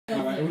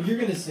Well, you're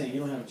gonna sing. You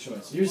don't have a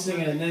choice. You're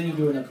singing, and then you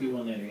do an upbeat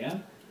one later. Yeah.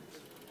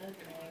 Okay.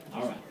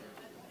 All right.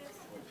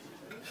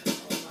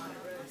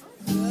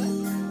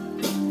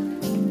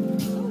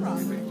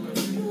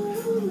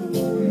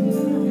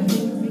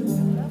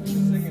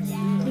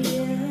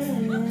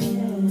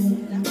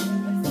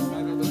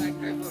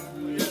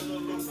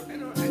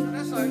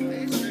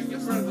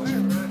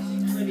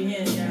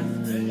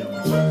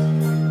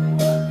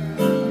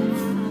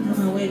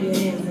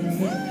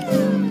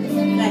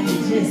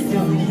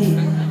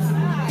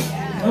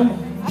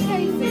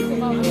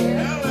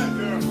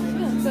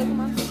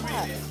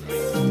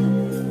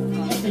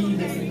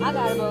 I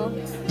gotta go.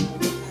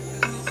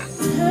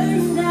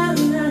 Turn down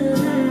the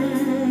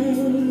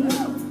light,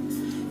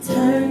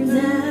 turn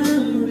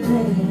down the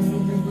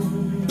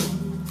pain,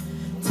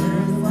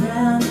 turn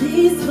down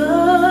these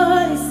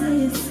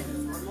voices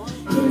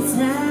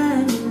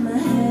inside my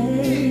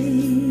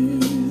head.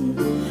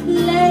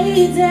 Lay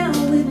down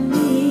with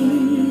me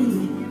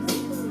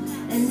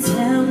and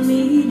tell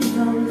me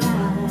no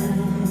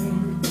lies.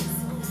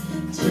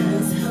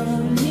 Just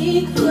hold me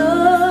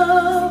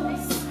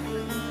close,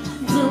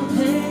 don't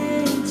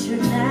patronize,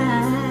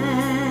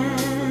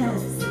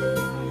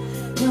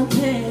 don't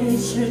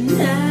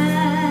patronize.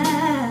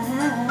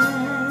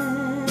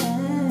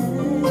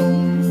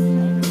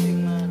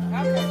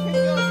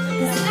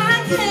 'Cause I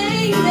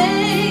can't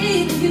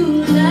make you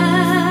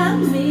love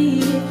me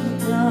if you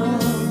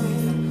don't.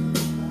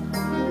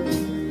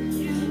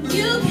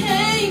 You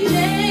can't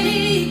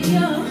make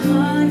your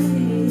heart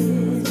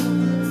feel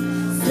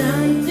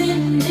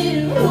something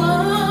it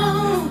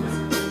won't.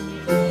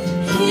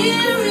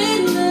 Here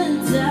in the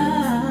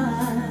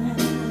dark,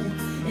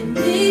 in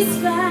these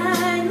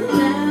final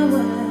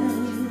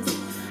hours,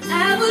 I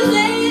will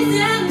lay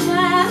down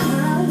my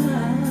heart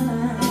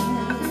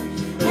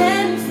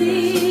and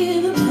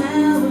feel the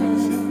power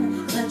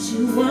that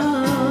you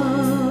want.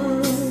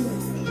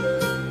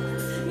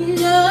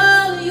 No,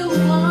 you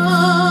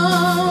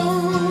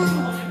won't,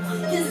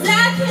 'cause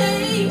I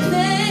can't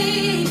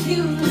make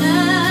you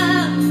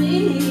love me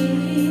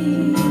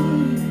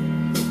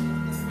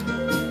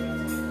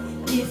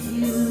if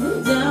you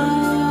don't.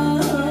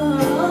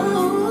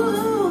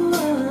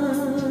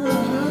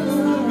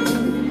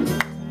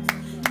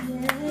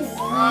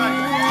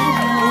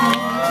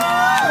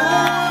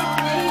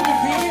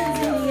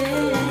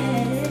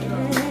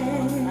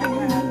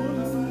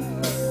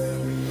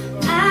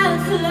 I'll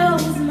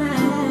close my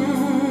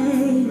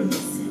eyes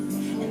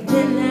and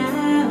then I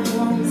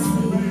won't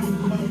see.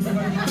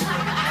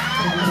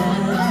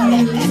 Love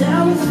you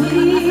don't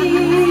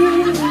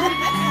feel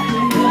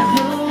when you're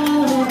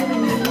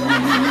holding me.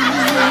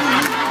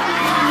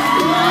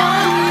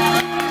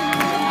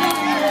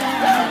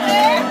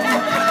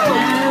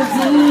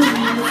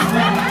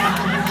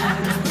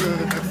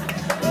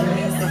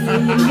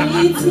 Rescue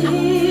me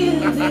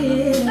till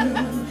then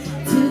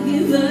to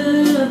give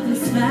up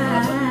this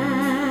fight.